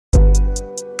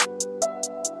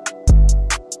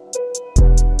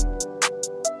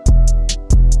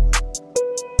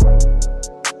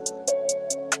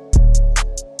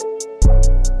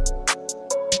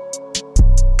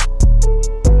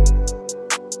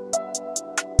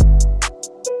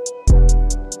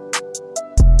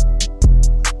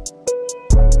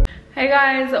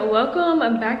guys,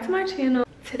 welcome back to my channel.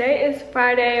 Today is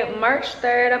Friday, March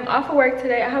 3rd. I'm off of work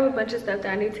today. I have a bunch of stuff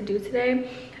that I need to do today,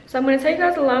 so I'm going to take you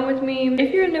guys along with me.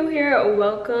 If you're new here,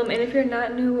 welcome, and if you're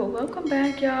not new, welcome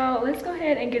back, y'all. Let's go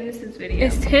ahead and get into this video.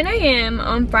 It's 10 a.m.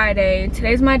 on Friday.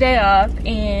 Today's my day off,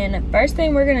 and first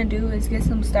thing we're going to do is get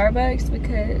some Starbucks,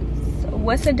 because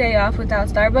what's a day off without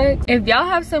Starbucks? If y'all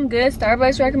have some good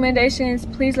Starbucks recommendations,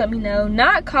 please let me know.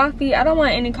 Not coffee. I don't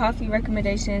want any coffee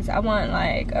recommendations. I want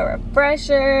like a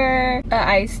refresher, an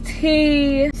iced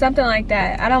tea, something like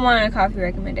that. I don't want a coffee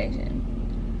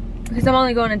recommendation, because I'm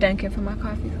only going to Dunkin' for my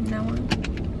coffee from now on.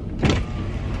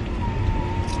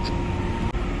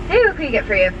 Hey, what can we get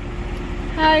for you?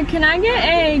 Hi, can I get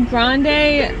a grande?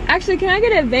 Actually, can I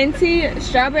get a venti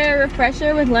strawberry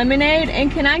refresher with lemonade?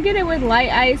 And can I get it with light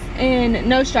ice and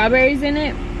no strawberries in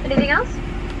it? Anything else?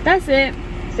 That's it.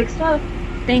 612.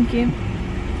 Thank you.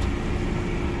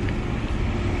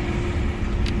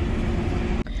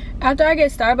 After I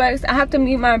get Starbucks, I have to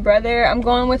meet my brother. I'm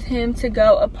going with him to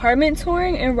go apartment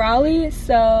touring in Raleigh.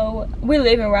 So we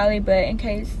live in Raleigh, but in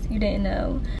case you didn't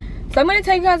know. So I'm going to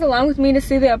take you guys along with me to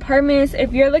see the apartments.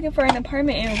 If you're looking for an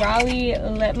apartment in Raleigh,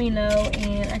 let me know,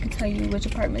 and I can tell you which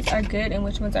apartments are good and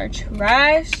which ones are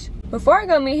trash. Before I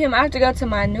go meet him, I have to go to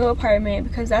my new apartment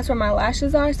because that's where my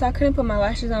lashes are. So I couldn't put my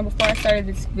lashes on before I started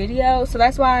this video. So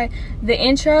that's why the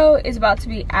intro is about to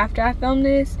be after I film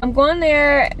this. I'm going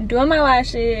there, doing my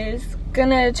lashes,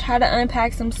 gonna try to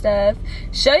unpack some stuff,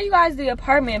 show you guys the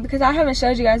apartment because I haven't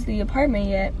showed you guys the apartment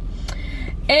yet.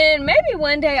 And maybe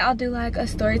one day I'll do like a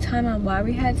story time on why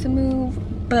we had to move,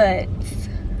 but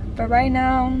for right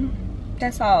now,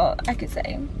 that's all I could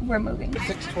say. We're moving.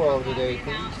 612 today,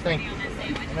 please. Thank you.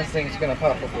 And this thing's gonna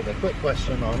pop up with a quick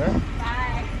question on it.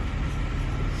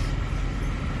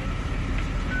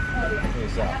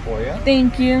 Here's that for you.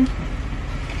 Thank you.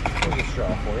 Here's a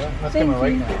straw for you. That's Thank coming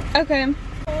right you. now. Okay.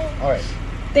 All right.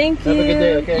 Thank you. Have a good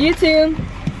day, okay? You too.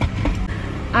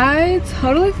 I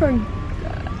totally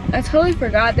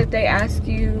forgot that they ask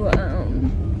you,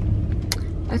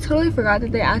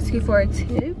 for a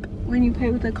tip when you pay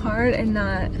with a card and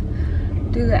not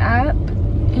do the app.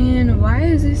 And why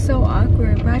is this so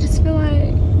awkward? But I just feel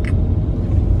like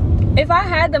if I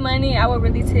had the money, I would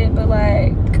really tip, but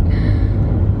like,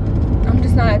 I'm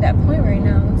just not at that point right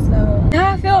now. So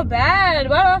now I feel bad.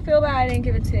 Why do I feel bad I didn't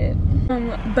give a tip?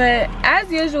 But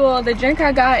as usual, the drink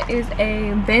I got is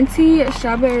a venti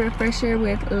strawberry refresher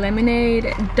with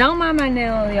lemonade. Don't mind my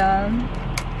nail, y'all.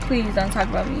 Please don't talk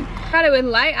about me. Got it with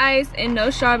light ice and no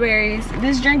strawberries.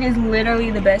 This drink is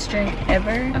literally the best drink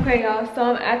ever. Okay, y'all, so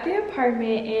I'm at the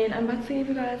apartment and I'm about to give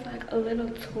you guys like a little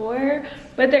tour.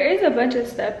 But there is a bunch of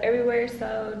stuff everywhere,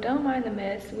 so don't mind the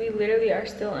mess. We literally are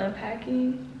still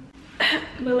unpacking.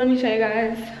 But let me show you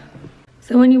guys.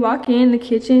 So when you walk in, the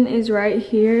kitchen is right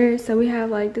here. So we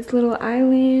have like this little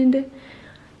island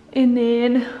and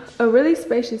then a really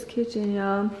spacious kitchen,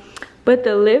 y'all. But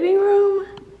the living room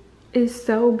is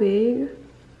so big.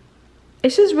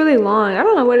 It's just really long. I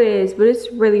don't know what it is, but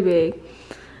it's really big.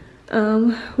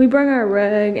 We bring our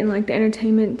rug and like the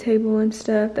entertainment table and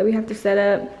stuff that we have to set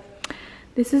up.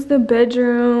 This is the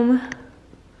bedroom.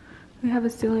 We have a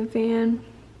ceiling fan.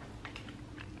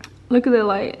 Look at the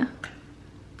light.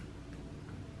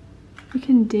 You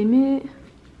can dim it.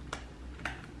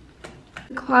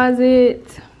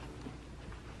 Closet.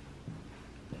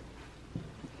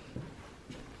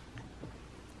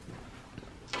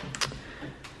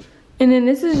 And then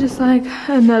this is just like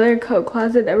another coat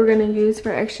closet that we're gonna use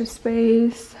for extra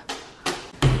space.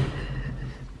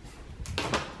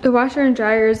 The washer and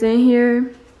dryer is in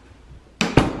here.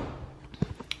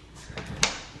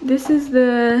 This is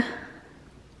the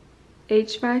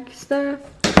HVAC stuff,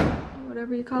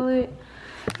 whatever you call it.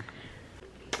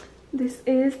 This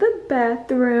is the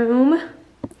bathroom.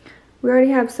 We already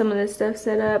have some of this stuff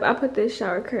set up. I put this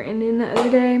shower curtain in the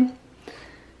other day.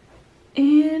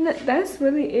 And that's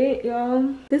really it,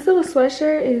 y'all. This little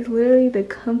sweatshirt is literally the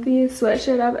comfiest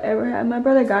sweatshirt I've ever had. My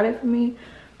brother got it for me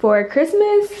for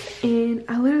Christmas and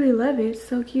I literally love it. It's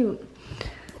so cute.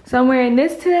 So I'm wearing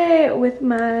this today with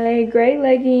my gray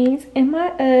leggings and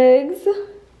my Uggs.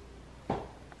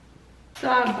 So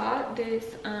I bought this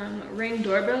Ring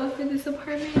doorbell for this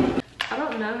apartment. I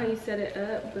don't know how you set it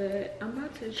up, but I'm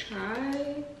about to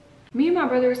try. Me and my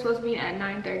brother were supposed to meet at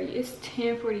 9:30. It's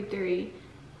 10:43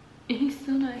 and he's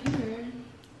still not here.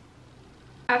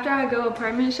 After I go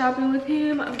apartment shopping with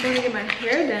him, I'm going to get my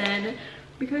hair done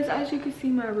because as you can see,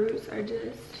 my roots are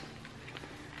just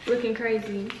looking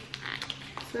crazy.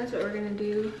 So that's what we're gonna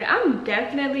do. I'm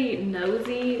definitely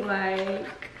nosy, like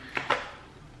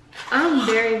I'm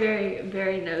very, very,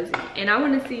 very nosy, and I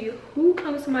want to see who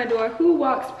comes to my door, who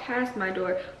walks past my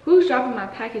door, who's dropping my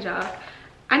package off.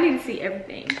 I need to see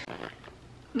everything.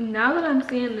 Now that I'm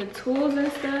seeing the tools and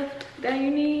stuff that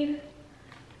you need,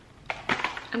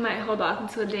 I might hold off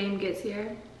until Dame gets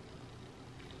here.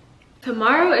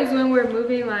 Tomorrow is when we're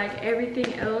moving like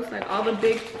everything else, like all the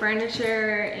big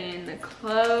furniture and the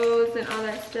clothes and all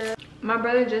that stuff. My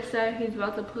brother just said he's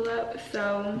about to pull up,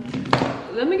 so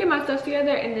let me get my stuff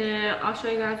together and then I'll show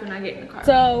you guys when I get in the car.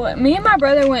 So me and my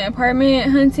brother went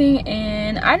apartment hunting,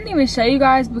 and I didn't even show you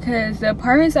guys because the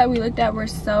apartments that we looked at were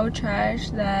so trash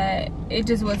that it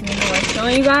just wasn't even worth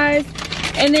showing you guys.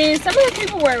 And then some of the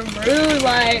people were rude.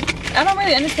 Like, I don't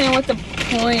really understand what the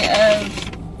point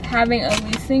of having a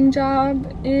leasing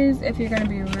job is if you're gonna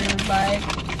be rude. Like,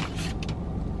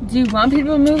 do you want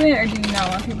people to move in or do you not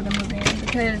want people to move in?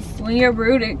 Because when you're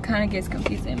rude, it kind of gets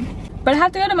confusing. But I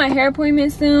have to go to my hair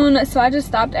appointment soon, so I just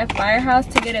stopped at Firehouse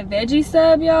to get a veggie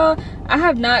sub, y'all. I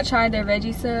have not tried their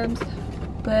veggie subs,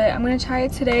 but I'm gonna try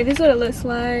it today. This is what it looks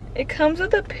like. It comes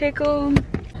with a pickle.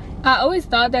 I always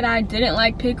thought that I didn't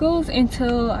like pickles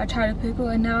until I tried a pickle,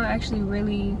 and now I actually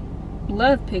really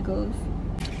love pickles.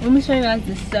 Let me show you guys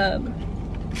the sub,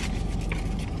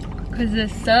 because the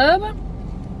sub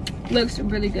looks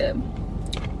really good.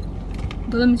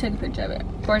 But let me take a picture of it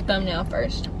for a thumbnail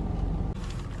first.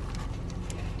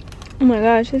 Oh my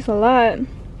gosh, it's a lot.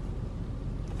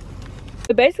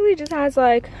 It basically just has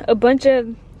like a bunch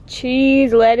of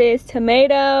cheese, lettuce,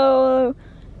 tomato,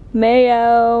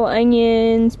 mayo,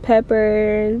 onions,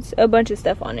 peppers, a bunch of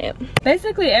stuff on it.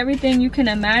 Basically everything you can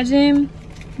imagine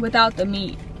without the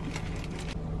meat.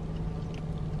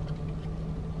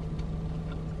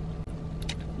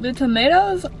 The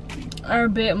tomatoes are a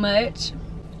bit much.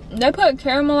 They put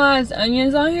caramelized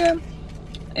onions on here,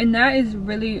 and that is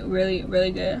really, really, really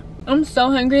good. I'm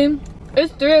so hungry.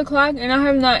 It's 3 o'clock and I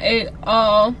have not ate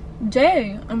all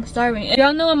day. I'm starving.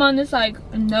 Y'all know I'm on this like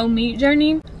no meat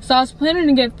journey, so I was planning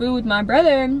to get food with my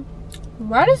brother.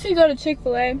 Why does he go to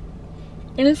Chick-fil-A?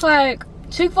 And it's like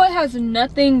Chick-fil-A has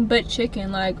nothing but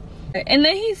chicken, like, and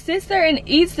then he sits there and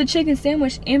eats the chicken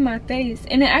sandwich in my face,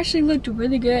 and it actually looked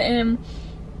really good. And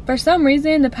for some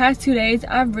reason the past 2 days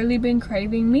I've really been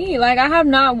craving meat. Like, I have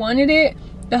not wanted it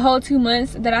the whole 2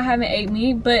 months that I haven't ate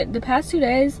meat, but the past 2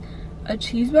 days a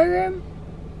cheeseburger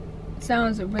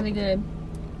sounds really good.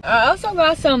 I also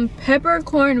got some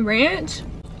peppercorn ranch.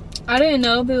 I didn't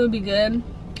know if it would be good.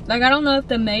 Like, I don't know if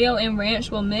the mayo and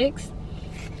ranch will mix,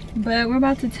 but we're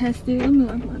about to test it. Let me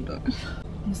lock my door.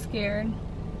 I'm scared.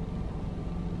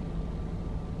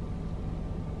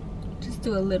 Just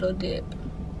do a little dip.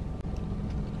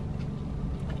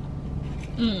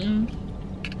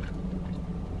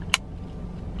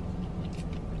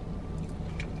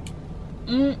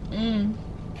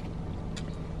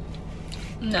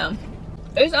 No,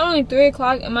 it's only 3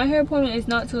 o'clock and my hair appointment is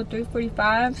not till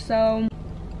 3:45, so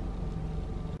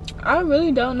I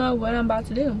really don't know what I'm about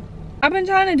to do. I've been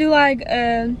trying to do like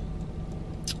a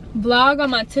vlog on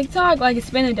my TikTok, like a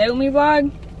spend a day with me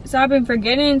vlog, so I've been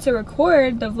forgetting to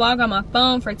record the vlog on my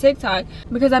phone for TikTok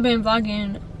because I've been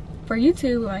vlogging for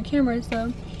YouTube with my camera,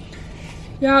 so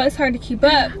y'all, it's hard to keep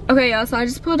up. Okay, y'all, so I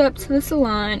just pulled up to the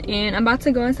salon and I'm about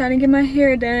to go inside and get my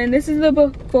hair done. This is the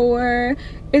before.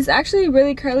 It's actually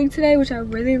really curly today, which I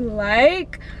really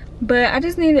like, but I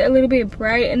just need it a little bit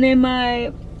bright. And then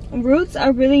my roots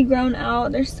are really grown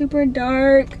out. They're super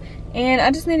dark and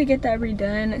I just need to get that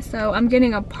redone. So I'm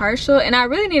getting a partial, and I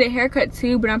really need a haircut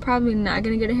too, but I'm probably not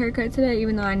gonna get a haircut today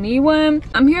even though I need one.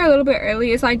 I'm here a little bit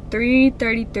early. It's like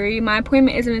 3:33. My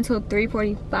appointment isn't until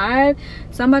 3:45,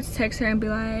 so I'm about to text her and be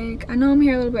like, I know I'm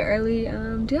here a little bit early,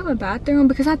 do you have a bathroom,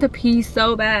 because I have to pee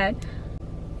so bad.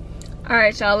 All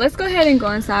right, y'all, let's go ahead and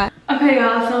go inside. Okay,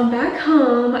 y'all, so I'm back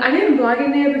home. I didn't vlog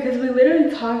in there because we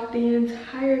literally talked the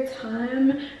entire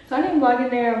time, so I didn't vlog in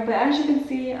there, but as you can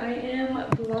see, I am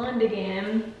blonde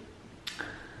again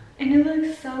and it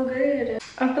looks so good.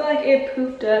 I feel like it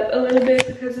poofed up a little bit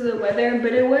because of the weather,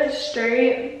 but it was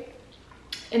straight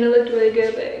and it looked really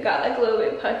good, but it got like a little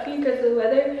bit puffy because of the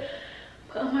weather.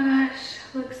 But oh my gosh,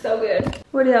 it looks so good.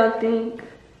 What do y'all think?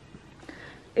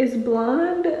 Is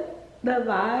blonde the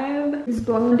vibe? Is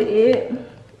blonde it?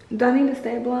 Do I need to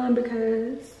stay blonde?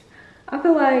 Because I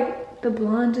feel like the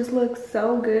blonde just looks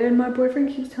so good. My boyfriend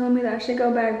keeps telling me that I should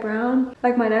go back brown,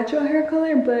 like my natural hair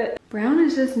color, but brown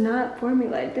is just not for me.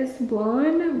 Like, this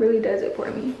blonde really does it for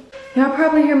me. Y'all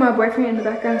probably hear my boyfriend in the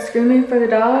background screaming for the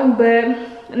dog, but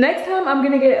next time I'm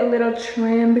gonna get a little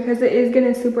trim because it is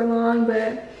getting super long,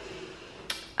 but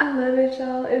I love it,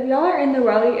 y'all. If y'all are in the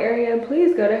Raleigh area,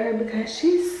 please go to her because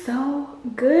she's so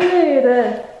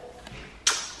good.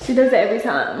 She does it every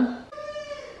time.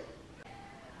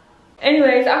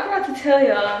 Anyways, I forgot to tell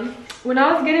y'all, when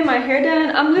I was getting my hair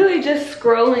done, I'm literally just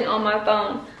scrolling on my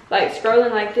phone, like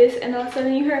scrolling like this, and all of a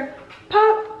sudden you hear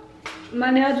pop, my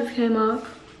nail just came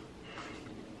off.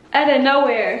 Out of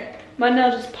nowhere, my nail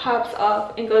just pops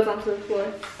off and goes onto the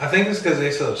floor. I think it's because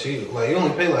they so cheap. Like, you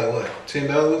only pay like what,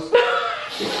 $10?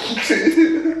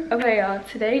 Okay, y'all,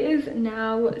 today is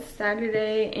now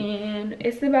Saturday and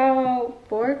it's about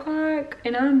 4 o'clock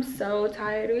and I'm so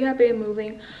tired. We have been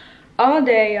moving all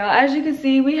day, y'all. As you can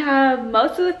see, we have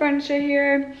most of the furniture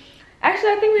here.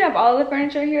 Actually, I think we have all the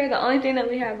furniture here. The only thing that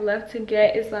we have left to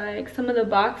get is like some of the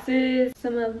boxes,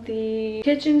 some of the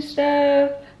kitchen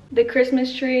stuff, the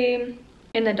Christmas tree,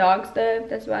 and the dog stuff.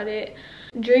 That's about it.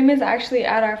 Dream is actually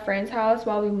at our friend's house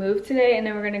while we move today, and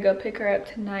then we're gonna go pick her up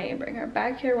tonight and bring her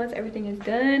back here once everything is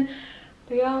done.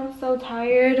 But y'all, I'm so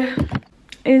tired.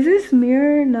 Is this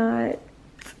mirror not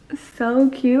so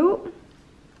cute?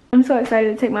 I'm so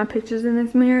excited to take my pictures in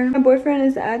this mirror. My boyfriend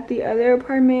is at the other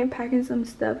apartment packing some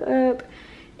stuff up,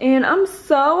 and I'm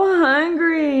so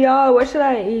hungry, y'all. What should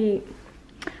I eat?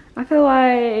 I feel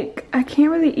like I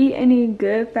can't really eat any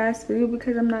good fast food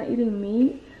because I'm not eating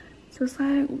meat. So it's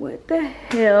like, what the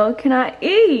hell can I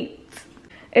eat?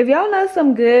 If y'all know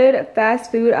some good fast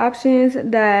food options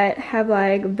that have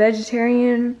like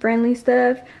vegetarian friendly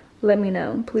stuff, let me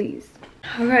know, please.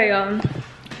 Okay, y'all.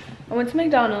 I went to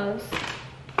McDonald's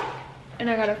and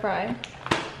I got a fry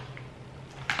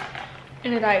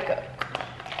and a Diet Coke.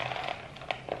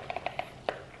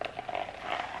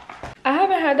 I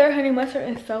haven't had their honey mustard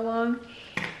in so long,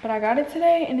 but I got it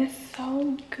today and it's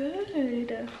so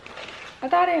good. I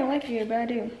thought I didn't like it, but I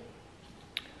do.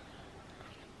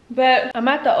 But I'm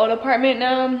at the old apartment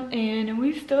now and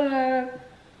we still have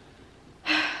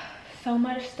so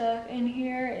much stuff in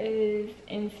here. It is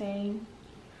insane.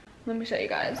 Let me show you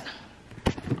guys.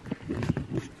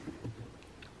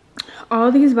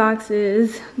 All these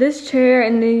boxes, this chair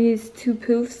and these 2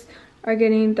 poofs are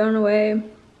getting thrown away.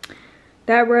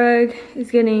 That rug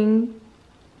is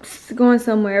going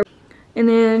somewhere. And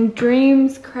then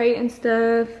Dream's crate and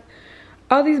stuff.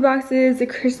 All these boxes, the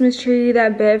Christmas tree,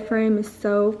 that bed frame is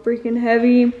so freaking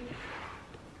heavy.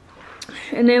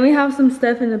 And then we have some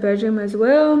stuff in the bedroom as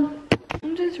well.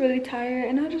 I'm just really tired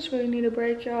and I just really need a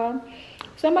break, y'all.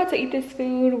 So I'm about to eat this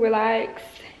food, relax,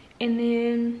 and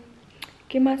then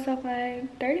give myself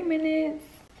like 30 minutes.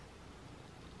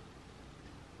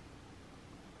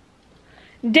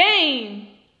 Dang!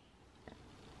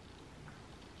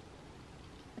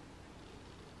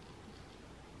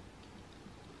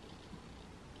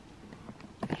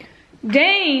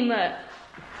 Dame!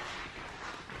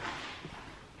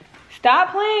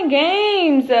 Stop playing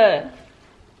games!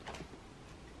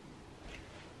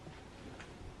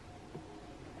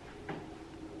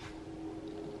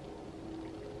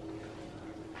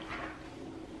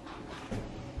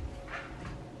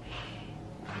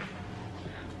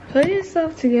 Put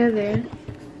yourself together.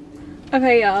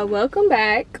 Okay, y'all, welcome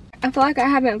back. I feel like I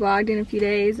haven't vlogged in a few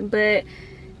days, but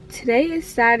today is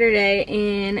Saturday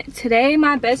and today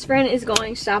my best friend is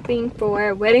going shopping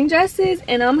for wedding dresses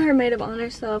and I'm her maid of honor,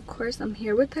 so of course I'm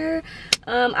here with her.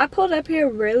 I pulled up here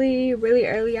really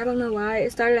early. I don't know why.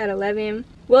 It started at 11.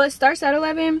 Well, it starts at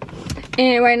 11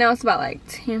 and right now it's about like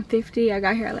 10:50. I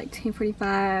got here at like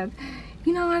 10:45.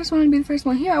 You know, I just wanted to be the first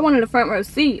one here. I wanted a front row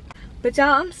seat. But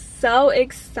y'all, I'm so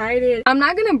excited. I'm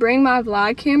not gonna bring my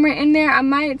vlog camera in there. I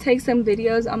might take some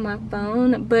videos on my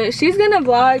phone, but she's gonna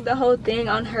vlog the whole thing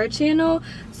on her channel.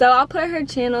 So I'll put her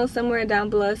channel somewhere down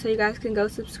below so you guys can go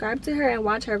subscribe to her and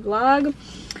watch her vlog.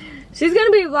 She's gonna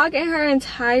be vlogging her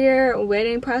entire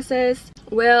wedding process.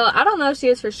 Well, I don't know if she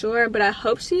is for sure, but I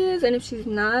hope she is. And if she's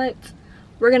not,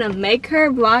 we're gonna make her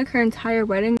vlog her entire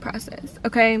wedding process,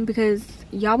 okay? Because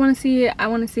y'all wanna see it, I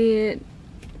wanna see it.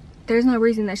 There's no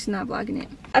reason that she's not vlogging it.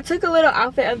 I took a little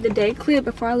outfit of the day clip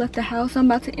before I left the house. I'm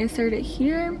about to insert it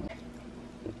here.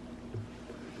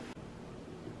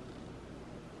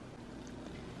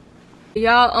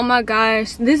 Y'all, oh my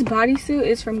gosh, this bodysuit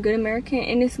is from Good American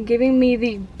and it's giving me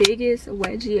the biggest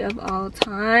wedgie of all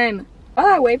time. While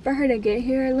I wait for her to get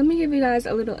here, let me give you guys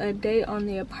a little update on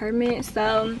the apartment.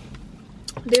 So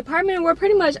the apartment, we're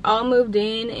pretty much all moved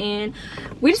in and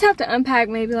we just have to unpack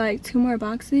maybe like 2 more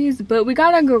boxes, but we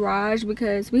got a garage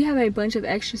because we have a bunch of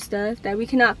extra stuff that we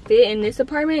cannot fit in this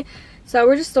apartment, so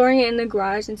we're just storing it in the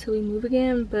garage until we move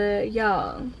again. But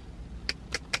y'all,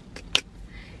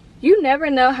 you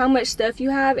never know how much stuff you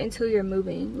have until you're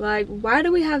moving. Like, why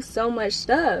do we have so much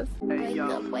stuff? Wake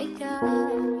up, wake up.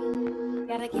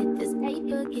 Gotta get this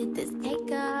paper, get this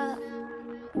cake up.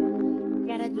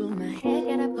 Gotta do my hair,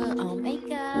 gotta put on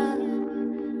makeup.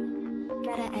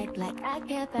 gotta act like I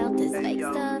care about this fake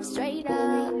stuff. Straight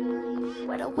up,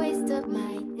 what a waste of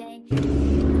my day.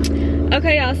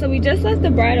 Okay, y'all, so we just left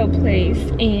the bridal place,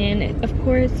 and of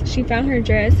course she found her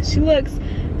dress. She looks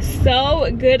so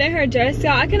good in her dress,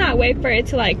 y'all. I cannot wait for it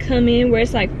to like come in where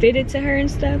it's like fitted to her and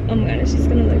stuff. Oh my goodness, she's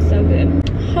gonna look so good.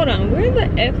 Hold on, where the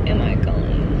F am I going?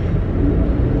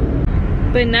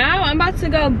 But now I'm about to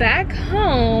go back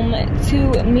home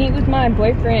to meet with my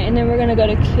boyfriend, and then we're gonna go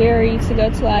to Cary to go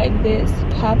to like this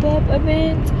pop-up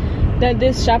event that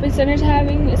this shopping center is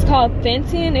having. It's called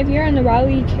Fenton. If you're in the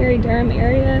Raleigh, Cary, Durham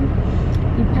area,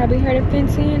 you probably heard of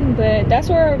Fenton, but that's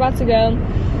where we're about to go.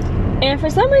 And for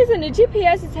some reason, the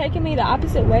GPS is taking me the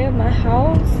opposite way of my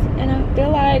house, and I feel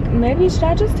like maybe should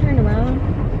I just turn around?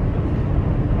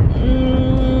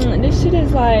 This shit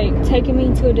is like taking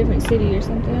me to a different city or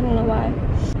something. I don't know why.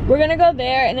 We're gonna go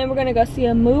there, and then we're gonna go see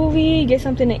a movie, get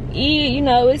something to eat. You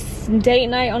know, it's date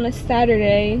night on a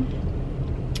Saturday,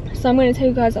 so I'm gonna take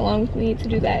you guys along with me to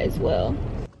do that as well.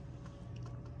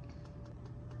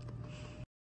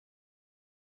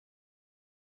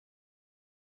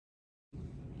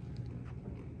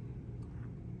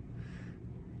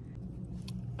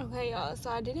 Okay, y'all, so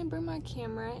I didn't bring my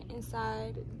camera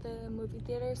inside the movie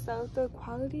theater, so if the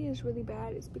quality is really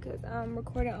bad, it's because I'm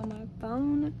recording on my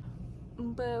phone.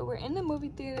 But we're in the movie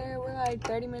theater. We're like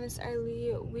 30 minutes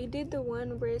early. We did the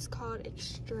one where it's called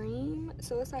Extreme,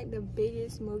 so it's like the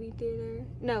biggest movie theater,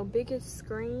 no, biggest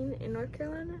screen in North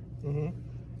Carolina. And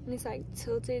it's like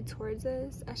tilted towards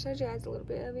us. I showed you guys a little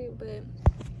bit of it, but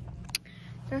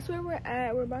that's where we're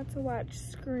at. We're about to watch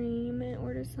Scream and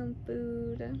order some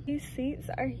food. These seats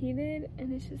are heated,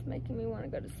 and it's just making me want to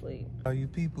go to sleep. All you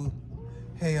people,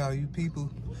 hey all you people,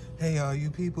 hey all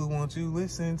you people, won't you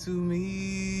listen to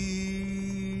me?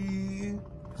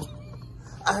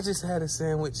 I just had a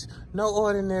sandwich, no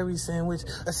ordinary sandwich,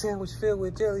 a sandwich filled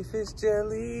with jellyfish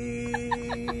jelly.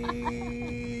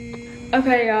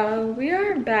 Okay, y'all, we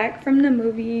are back from the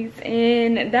movies,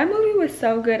 and that movie was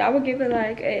so good. I would give it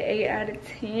like an 8 out of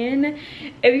 10.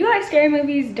 If you like scary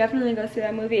movies, definitely go see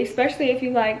that movie, especially if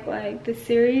you like the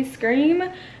series Scream.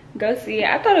 Go see it.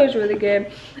 I thought it was really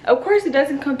good. Of course, it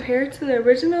doesn't compare to the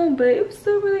original, but it was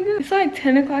still really good. It's like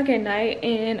 10 o'clock at night,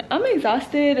 and I'm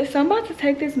exhausted, so I'm about to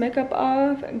take this makeup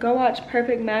off, go watch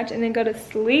Perfect Match, and then go to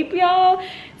sleep, y'all.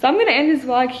 So I'm gonna end this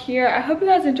vlog here. I hope you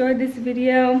guys enjoyed this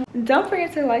video. Don't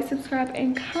forget to like, subscribe,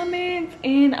 and comment,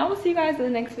 and I will see you guys in the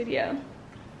next video.